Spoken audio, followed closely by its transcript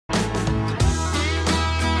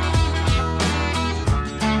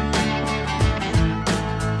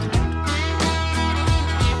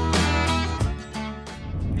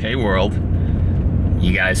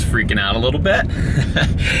you guys freaking out a little bit?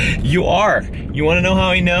 You are. You wanna know how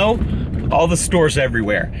I know? All the stores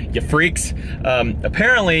everywhere, you freaks.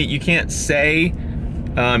 Apparently you can't say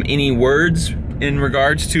any words in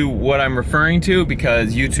regards to what I'm referring to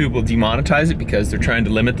because YouTube will demonetize it because they're trying to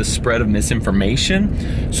limit the spread of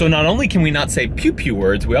misinformation. So not only can we not say pew pew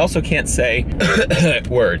words, we also can't say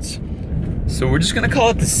words. So we're just gonna call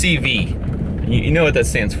it the CV. You know what that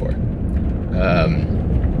stands for.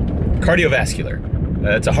 Cardiovascular.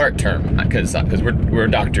 It's a heart term, because we're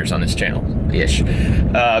doctors on this channel-ish.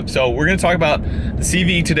 So we're gonna talk about the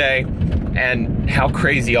CV today and how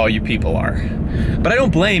crazy all you people are. But I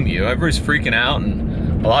don't blame you. Everybody's freaking out,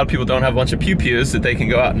 and a lot of people don't have a bunch of pew-pews that they can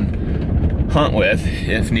go out and hunt with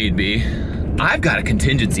if need be. I've got a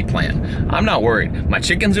contingency plan. I'm not worried. My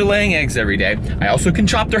chickens are laying eggs every day. I also can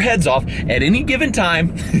chop their heads off at any given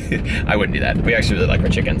time. I wouldn't do that. We actually really like our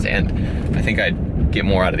chickens, and I think I'd get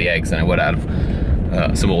more out of the eggs than I would out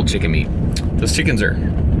of some old chicken meat. Those chickens are,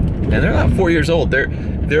 and they're about 4 years old.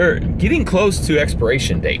 They're getting close to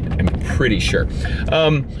expiration date, I'm pretty sure.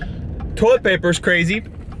 Toilet paper's crazy.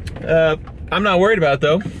 I'm not worried about it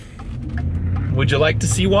though. Would you like to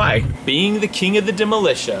see why? Being the king of the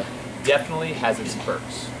demolition definitely has its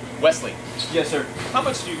perks. Wesley. Yes, sir. How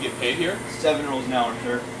much do you get paid here? 7 rolls an hour,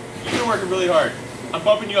 sir. You've been working really hard. I'm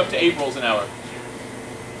bumping you up to 8 rolls an hour.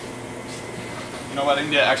 You know what, I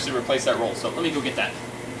need to actually replace that roll, so let me go get that.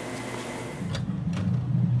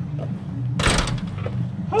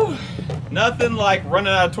 Whew. Nothing like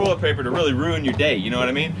running out of toilet paper to really ruin your day, you know what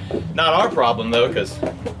I mean? Not our problem though, because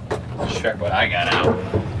check what I got out.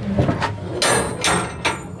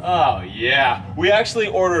 Oh yeah, we actually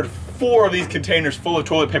ordered 4 of these containers full of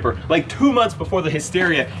toilet paper like 2 months before the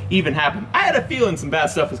hysteria even happened. I had a feeling some bad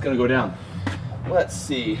stuff was gonna go down. Let's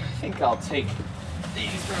see, I think I'll take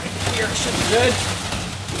these right here, should be good.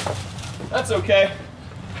 That's okay.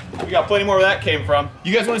 We got plenty more where that came from.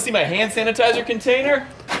 You guys wanna see my hand sanitizer container?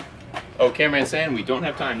 Oh, cameraman saying we don't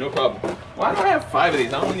have time, no problem. Why do I have 5 of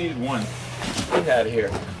these? I only needed 1. Get out of here.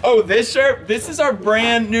 Oh, this shirt? This is our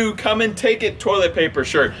brand new Come and Take It toilet paper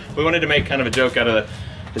shirt. We wanted to make kind of a joke out of the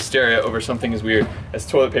hysteria over something as weird as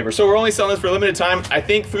toilet paper. So we're only selling this for a limited time, I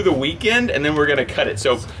think through the weekend, and then we're gonna cut it.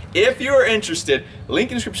 So if you're interested,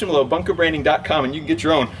 link in the description below, bunkerbranding.com, and you can get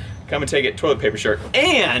your own Come and Take It toilet paper shirt.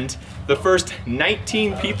 And the first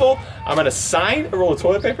 19 people, I'm gonna sign a roll of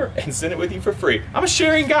toilet paper and send it with you for free. I'm a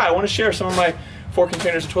sharing guy. I wanna share some of my 4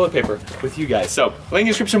 containers of toilet paper with you guys. So link in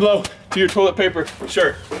the description below to your toilet paper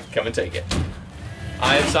shirt. Come and take it.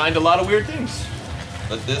 I have signed a lot of weird things,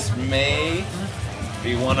 but this may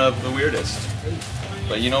be one of the weirdest.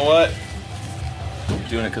 But you know what? I'm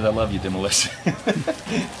doing it because I love you, demolition.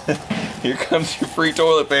 Here comes your free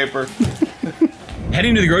toilet paper.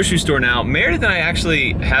 Heading to the grocery store now. Meredith and I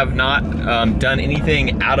actually have not done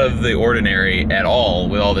anything out of the ordinary at all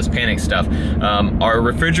with all this panic stuff. Our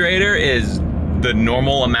refrigerator is the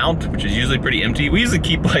normal amount, which is usually pretty empty. We usually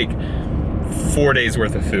keep like 4 days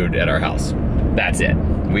worth of food at our house. That's it.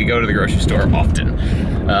 We go to the grocery store often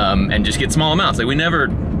and just get small amounts. Like we never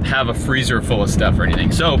have a freezer full of stuff or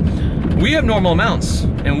anything. So we have normal amounts,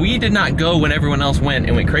 and we did not go when everyone else went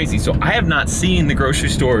and went crazy. So I have not seen the grocery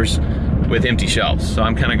stores with empty shelves. So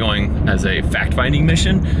I'm kind of going as a fact-finding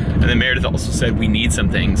mission. And then Meredith also said we need some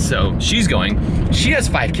things, so she's going. She has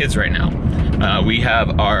 5 kids right now. We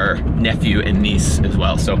have our nephew and niece as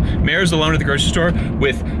well. So Mare's alone at the grocery store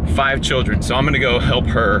with 5 children. So I'm gonna go help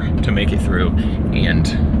her to make it through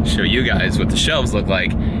and show you guys what the shelves look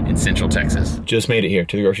like in Central Texas. Just made it here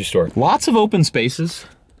to the grocery store. Lots of open spaces.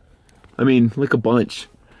 I mean, like a bunch.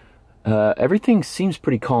 Everything seems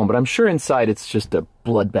pretty calm, but I'm sure inside it's just a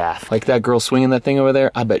bloodbath. Like that girl swinging that thing over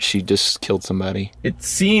there, I bet she just killed somebody. It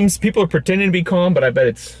seems people are pretending to be calm, but I bet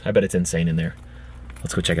it's insane in there.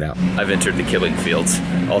 Let's go check it out. I've entered the killing fields.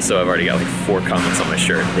 Also, I've already got like 4 comments on my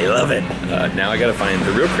shirt. They love it. Now I gotta find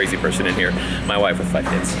the real crazy person in here. My wife with 5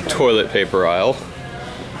 kids. Toilet paper aisle.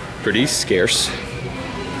 Pretty scarce.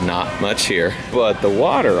 Not much here. But the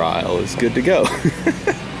water aisle is good to go.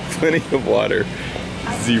 Plenty of water.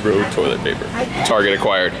 0 toilet paper. Target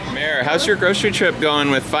acquired. Mare, how's your grocery trip going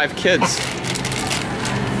with 5 kids?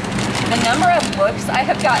 The number of looks I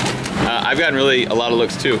have gotten. I've gotten really a lot of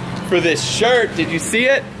looks too. For this shirt, did you see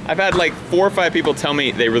it? I've had like 4 or 5 people tell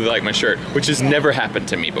me they really like my shirt, which has never happened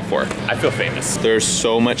to me before. I feel famous. There's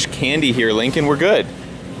so much candy here, Lincoln, we're good.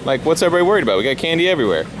 Like, what's everybody worried about? We got candy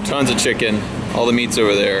everywhere. Tons of chicken, all the meat's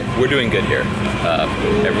over there. We're doing good here.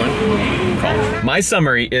 Everyone, calm. My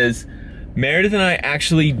summary is, Meredith and I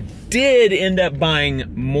actually did end up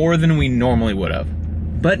buying more than we normally would have.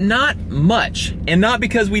 But not much. And not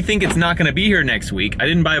because we think it's not gonna be here next week. I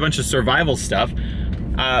didn't buy a bunch of survival stuff.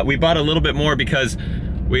 We bought a little bit more because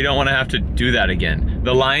we don't want to have to do that again.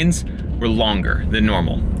 The lines were longer than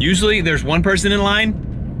normal. Usually there's one person in line.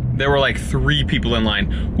 There were like 3 people in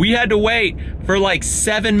line. We had to wait for like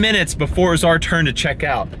 7 minutes before it was our turn to check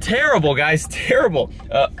out. Terrible, guys, terrible.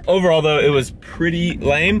 Overall though, it was pretty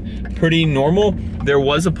lame, pretty normal. There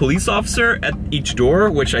was a police officer at each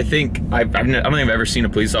door, which I think, I don't think I've ever seen a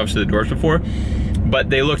police officer at the doors before,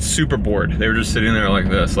 but they looked super bored. They were just sitting there like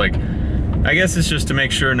this. Like, I guess it's just to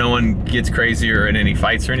make sure no one gets crazy or in any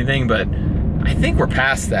fights or anything, but I think we're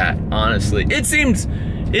past that, honestly. It seems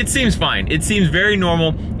fine. It seems very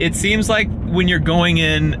normal. It seems like when you're going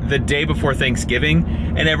in the day before Thanksgiving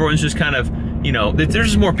and everyone's just kind of, you know, there's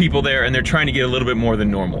just more people there and they're trying to get a little bit more than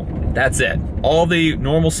normal. That's it. All the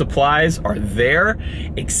normal supplies are there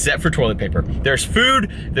except for toilet paper. There's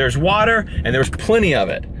food, there's water, and there's plenty of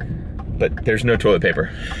it. But there's no toilet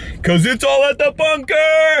paper. 'Cause it's all at the bunker!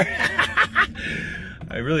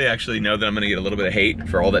 I really actually know that I'm gonna get a little bit of hate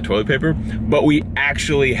for all that toilet paper, but we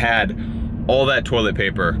actually had all that toilet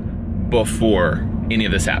paper before any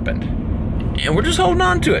of this happened. And we're just holding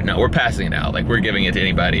on to it. No, we're passing it out. Like, we're giving it to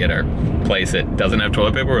anybody at our place that doesn't have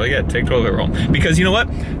toilet paper. We're like, yeah, take toilet paper home. Because you know what?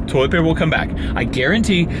 Toilet paper will come back. I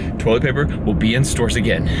guarantee toilet paper will be in stores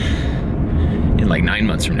again in like 9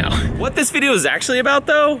 months from now. What this video is actually about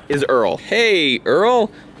though is Earl. Hey,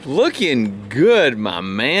 Earl. Looking good, my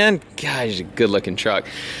man. Gosh, a good looking truck.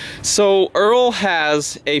 So Earl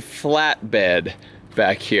has a flatbed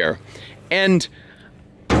back here. And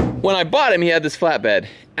when I bought him, he had this flatbed,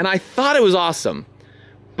 and I thought it was awesome.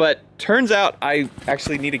 But turns out I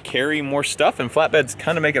actually need to carry more stuff, and flatbeds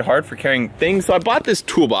kind of make it hard for carrying things. So I bought this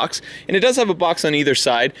toolbox, and it does have a box on either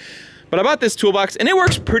side. But I bought this toolbox, and it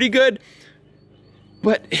works pretty good,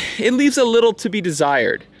 but it leaves a little to be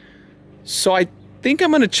desired. So I think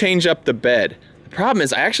I'm gonna change up the bed. The problem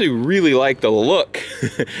is I actually really like the look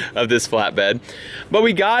of this flatbed, but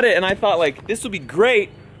we got it, and I thought like, this would be great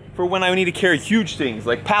for when I need to carry huge things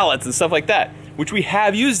like pallets and stuff like that, which we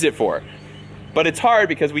have used it for. But it's hard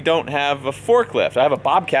because we don't have a forklift. I have a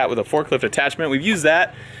Bobcat with a forklift attachment. We've used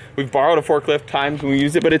that. We've borrowed a forklift times when we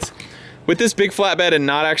use it, but it's with this big flatbed and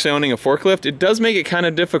not actually owning a forklift, it does make it kind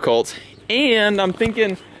of difficult. And I'm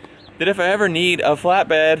thinking that if I ever need a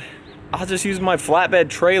flatbed, I'll just use my flatbed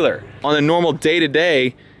trailer. On a normal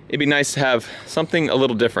day-to-day, it'd be nice to have something a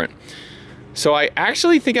little different. So I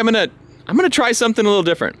actually think I'm gonna try something a little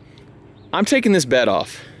different. I'm taking this bed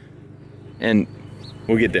off and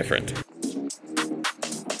we'll get different.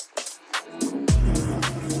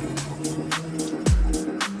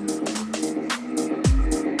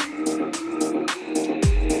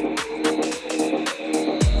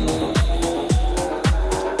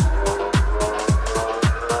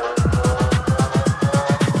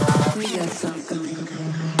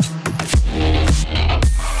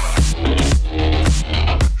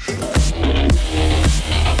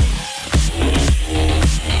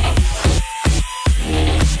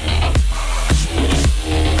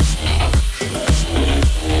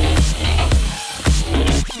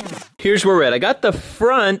 Here's where we're at. I got the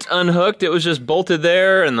front unhooked. It was just bolted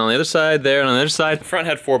there, and on the other side there, and on the other side. The front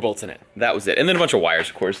had 4 bolts in it. That was it. And then a bunch of wires,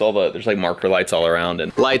 of course. There's like marker lights all around,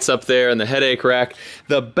 and lights up there, and the headache rack.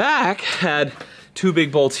 The back had 2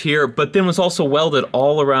 big bolts here, but then was also welded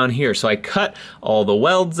all around here. So I cut all the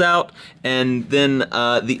welds out, and then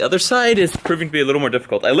the other side is proving to be a little more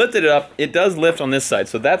difficult. I lifted it up. It does lift on this side,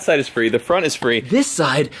 so that side is free. The front is free. This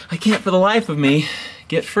side, I can't for the life of me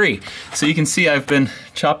get free. So you can see I've been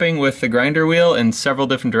chopping with the grinder wheel in several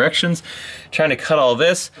different directions, trying to cut all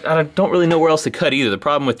this. I don't really know where else to cut either. The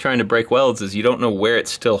problem with trying to break welds is you don't know where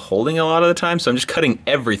it's still holding a lot of the time, so I'm just cutting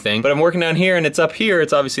everything. But I'm working down here and it's up here,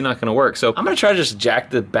 it's obviously not gonna work. So I'm gonna try to just jack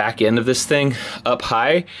the back end of this thing up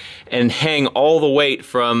high and hang all the weight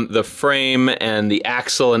from the frame and the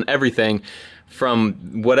axle and everything from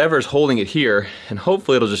whatever's holding it here, and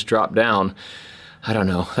hopefully it'll just drop down. I don't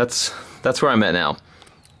know, that's where I'm at now.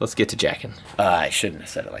 Let's get to jacking. I shouldn't have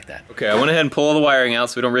said it like that. Okay, I went ahead and pulled all the wiring out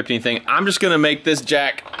so we don't rip anything. I'm just gonna make this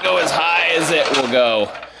jack go as high as it will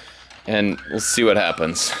go, and we'll see what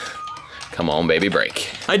happens. Come on, baby, break.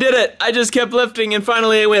 I did it! I just kept lifting, and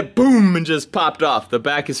finally it went boom and just popped off. The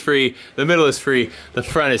back is free, the middle is free, the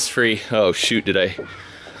front is free. Oh shoot, did I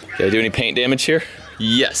do any paint damage here?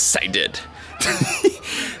 Yes, I did.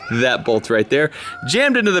 That bolt right there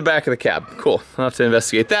jammed into the back of the cab. Cool, I'll have to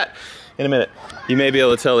investigate that in a minute. You may be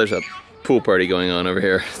able to tell there's a pool party going on over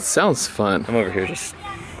here. It sounds fun. I'm over here just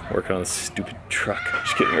working on this stupid truck.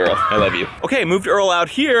 Just kidding, Earl. I love you. Okay, moved Earl out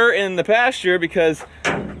here in the pasture because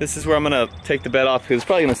this is where I'm gonna take the bed off, because it's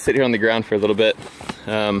probably gonna sit here on the ground for a little bit.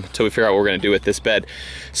 until we figure out what we're gonna do with this bed.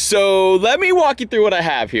 So let me walk you through what I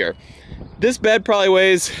have here. This bed probably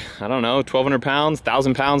weighs, I don't know, 1,200 pounds,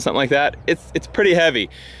 1,000 pounds, something like that. It's pretty heavy.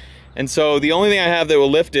 And so the only thing I have that will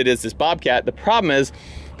lift it is this Bobcat. The problem is,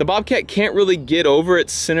 the Bobcat can't really get over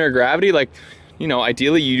its center of gravity. Like, you know,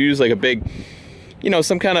 ideally you use like a big, you know,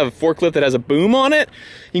 some kind of forklift that has a boom on it.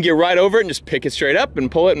 You can get right over it and just pick it straight up and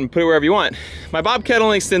pull it and put it wherever you want. My Bobcat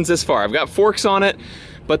only extends this far. I've got forks on it,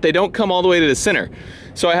 but they don't come all the way to the center.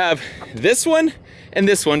 So I have this one and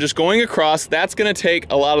this one just going across. That's gonna take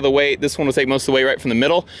a lot of the weight. This one will take most of the weight right from the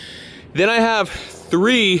middle. Then I have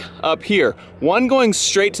 3 up here. One going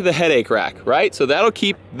straight to the headache rack, right? So that'll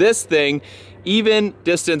keep this thing even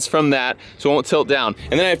distance from that, so it won't tilt down.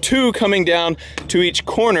 And then I have 2 coming down to each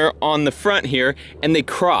corner on the front here, and they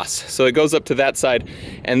cross. So it goes up to that side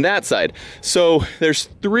and that side. So there's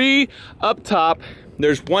 3 up top.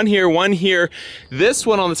 There's 1 here, 1 here. This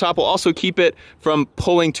one on the top will also keep it from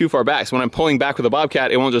pulling too far back. So when I'm pulling back with a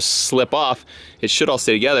Bobcat, it won't just slip off. It should all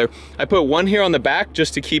stay together. I put 1 here on the back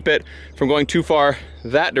just to keep it from going too far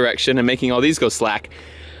that direction and making all these go slack.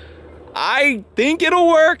 I think it'll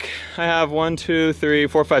work. I have 1, 2, 3,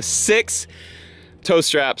 4, 5, 6 tow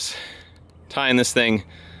straps tying this thing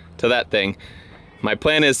to that thing. My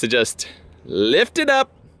plan is to just lift it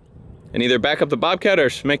up and either back up the Bobcat or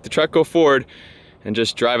make the truck go forward and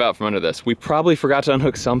just drive out from under this. We probably forgot to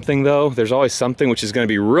unhook something though. There's always something, which is gonna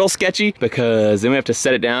be real sketchy because then we have to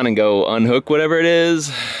set it down and go unhook whatever it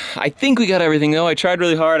is. I think we got everything though. I tried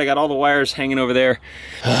really hard. I got all the wires hanging over there.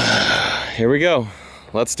 Here we go.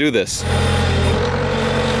 Let's do this. I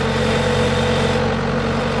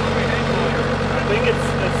think it's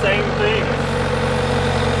the same thing.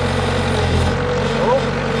 Oh,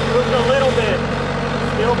 moved a little bit.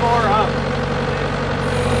 Still more up.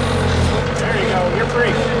 There you go, you're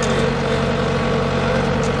free.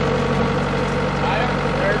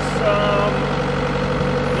 There's some,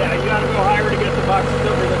 yeah, you gotta go higher to get the boxes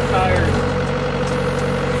over the tires.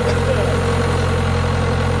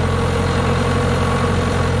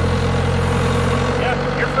 Yeah,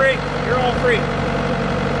 you're free. You're all free.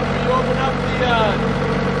 Can you open up the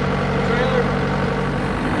trailer?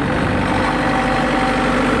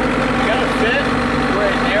 You gotta fit where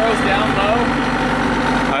it narrows down low.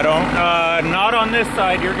 I don't, not on this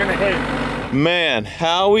side, you're gonna hit it. Man,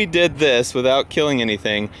 how we did this without killing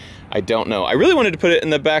anything, I don't know. I really wanted to put it in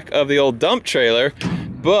the back of the old dump trailer,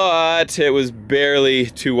 but it was barely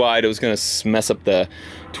too wide. It was gonna mess up the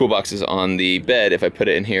toolboxes on the bed if I put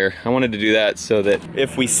it in here. I wanted to do that so that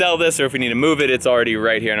if we sell this or if we need to move it, it's already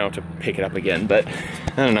right here. I don't have to pick it up again, but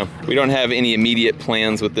I don't know. We don't have any immediate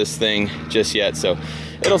plans with this thing just yet, so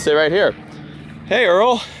it'll stay right here. Hey,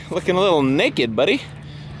 Earl, looking a little naked, buddy.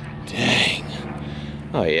 Dang.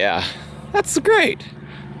 Oh yeah, that's great.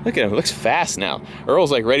 Look at him, it looks fast now.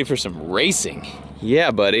 Earl's like ready for some racing.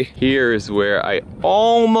 Yeah, buddy. Here's where I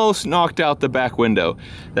almost knocked out the back window.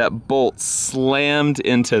 That bolt slammed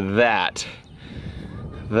into that.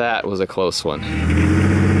 That was a close one.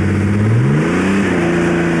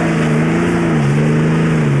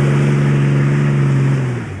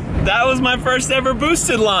 That was my first ever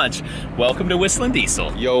boosted launch. Welcome to Whistling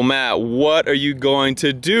Diesel. Yo, Matt, what are you going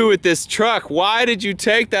to do with this truck? Why did you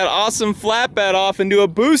take that awesome flatbed off and do a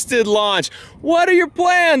boosted launch? What are your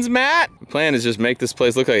plans, Matt? The plan is just make this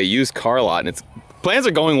place look like a used car lot, and plans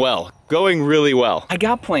are going well, going really well. I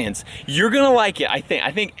got plans. You're gonna like it, I think.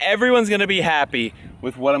 I think everyone's gonna be happy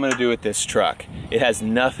with what I'm gonna do with this truck. It has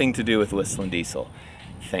nothing to do with Whistling Diesel.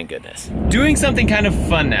 Thank goodness. Doing something kind of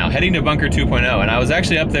fun now, heading to Bunker 2.0, and I was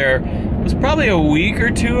actually up there, it was probably a week or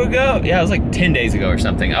 2 ago. Yeah, it was like 10 days ago or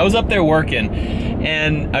something. I was up there working,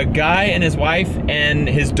 and a guy and his wife and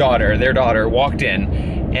his daughter, their daughter, walked in,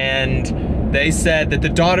 and they said that the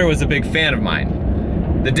daughter was a big fan of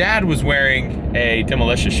mine. The dad was wearing a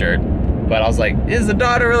Demolition shirt, but I was like, is the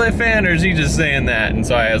daughter really a fan, or is he just saying that? And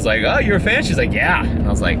so I was like, oh, you're a fan? She's like, yeah. And I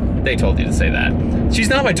was like, they told you to say that. She's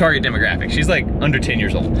not my target demographic. She's like under 10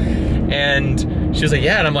 years old. And she was like,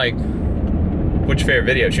 yeah. And I'm like, what's your favorite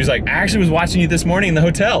video? She was like, I actually was watching you this morning in the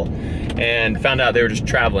hotel. And found out they were just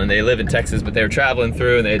traveling. They live in Texas, but they were traveling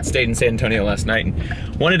through, and they had stayed in San Antonio last night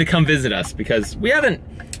and wanted to come visit us because we haven't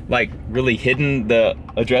like really hidden the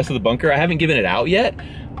address of the bunker. I haven't given it out yet,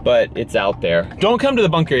 but it's out there. Don't come to the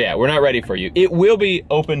bunker yet. We're not ready for you. It will be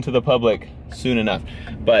open to the public soon enough.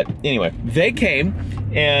 But anyway, they came,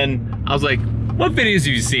 and I was like, what videos have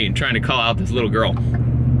you seen? Trying to call out this little girl.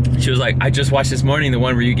 She was like, I just watched this morning the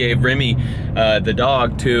one where you gave Remy, the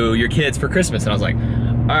dog, to your kids for Christmas. And I was like,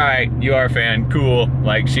 all right, you are a fan, cool.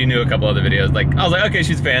 Like, she knew a couple other videos. Like, I was like, okay,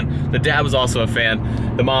 she's a fan. The dad was also a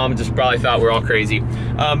fan. The mom just probably thought we're all crazy.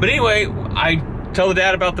 But anyway, I tell the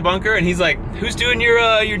dad about the bunker, and he's like, who's doing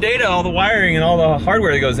your data, all the wiring and all the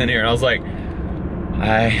hardware that goes in here? And I was like,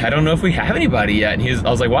 I don't know if we have anybody yet. And I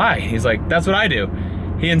was like, why? He's like, that's what I do.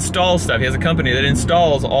 He installs stuff. He has a company that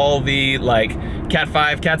installs all the like Cat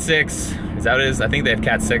 5, Cat 6, is that what it is? I think they have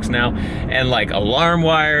Cat 6 now. And like alarm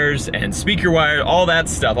wires and speaker wires, all that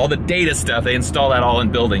stuff, all the data stuff, they install that all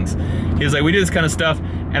in buildings. He was like, we do this kind of stuff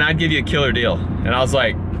and I'd give you a killer deal. And I was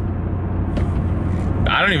like,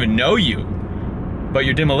 I don't even know you, but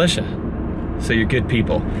you're Demolitia, so you're good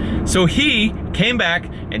people. So he came back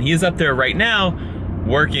and he is up there right now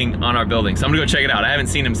working on our building. So I'm gonna go check it out. I haven't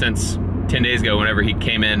seen him since 10 days ago whenever he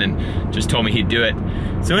came in and just told me he'd do it.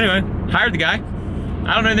 So anyway, hired the guy.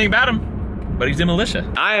 I don't know anything about him, but he's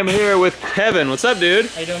Demolitia. I am here with Kevin. What's up, dude?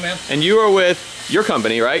 How you doing, man? And you are with your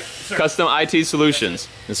company, right? Sir. Custom IT Solutions.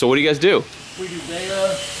 And so what do you guys do? We do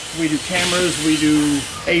data, we do cameras, we do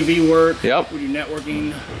AV work, Yep. we do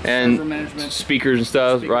networking, And server management. speakers and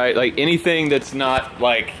stuff, right? Like anything that's not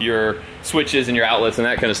like your switches and your outlets and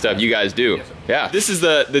that kind of stuff, you guys do. Yes, sir. Yeah. This is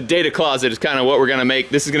the data closet is kind of what we're gonna make.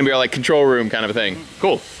 This is gonna be our like control room kind of a thing.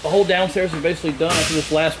 Cool. The whole downstairs is basically done after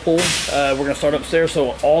this last pull. We're gonna start upstairs,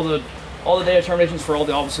 so all the data terminations for all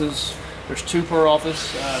the offices. There's 2 per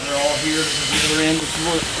office. They're all here. This is the other end. This is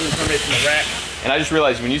more the termination of the rack. And I just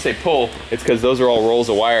realized when you say pull, it's because those are all rolls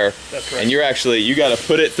of wire. That's correct. And you gotta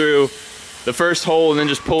put it through the first hole and then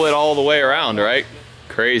just pull it all the way around, right?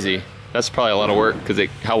 Crazy. That's probably a lot of work because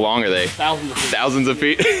how long are they? Thousands of feet. Thousands of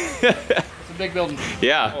feet. It's a big building.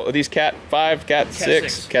 Yeah. Oh, are these Cat 5, Cat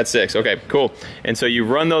 6? 6. Cat 6, okay, cool. And so you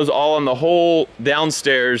run those all on the whole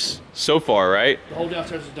downstairs so far, right? The whole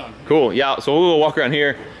downstairs is done. Cool, yeah, so we'll walk around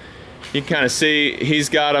here. You can kind of see, he's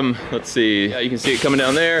got them, let's see, yeah, you can see it coming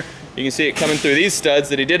down there. You can see it coming through these studs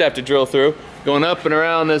that he did have to drill through, going up and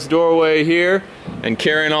around this doorway here and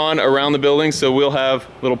carrying on around the building. So we'll have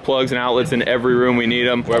little plugs and outlets in every room we need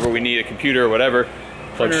them, wherever we need a computer or whatever,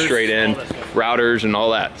 plug Printers, straight in, all that stuff. routers and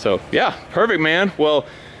all that. So yeah, perfect, man. Well,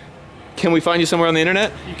 can we find you somewhere on the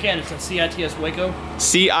internet? You can. It's at CITSWaco.com.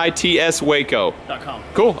 CITSWaco.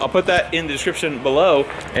 Cool, I'll put that in the description below.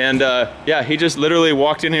 And yeah, he just literally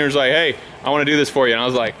walked in here and was like, hey, I want to do this for you. And I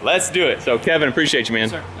was like, let's do it. So Kevin, appreciate you, man.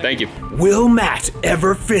 Sir, Thank you. Will Matt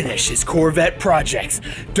ever finish his Corvette projects?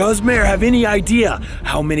 Does Mayor have any idea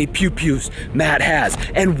how many pew-pews Matt has?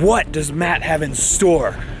 And what does Matt have in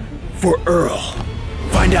store for Earl?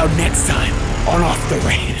 Find out next time on Off the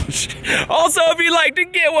Range. Also, if you'd like to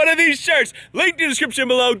get one of these shirts, link in the description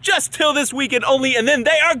below, just till this weekend only, and then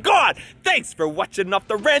they are gone. Thanks for watching Off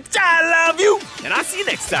the Range. I love you, and I'll see you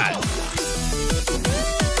next time.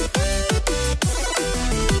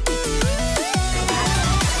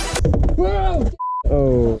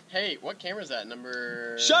 Hey, what camera is that?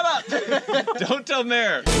 Number... Shut up! Don't tell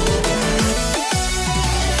Mayor.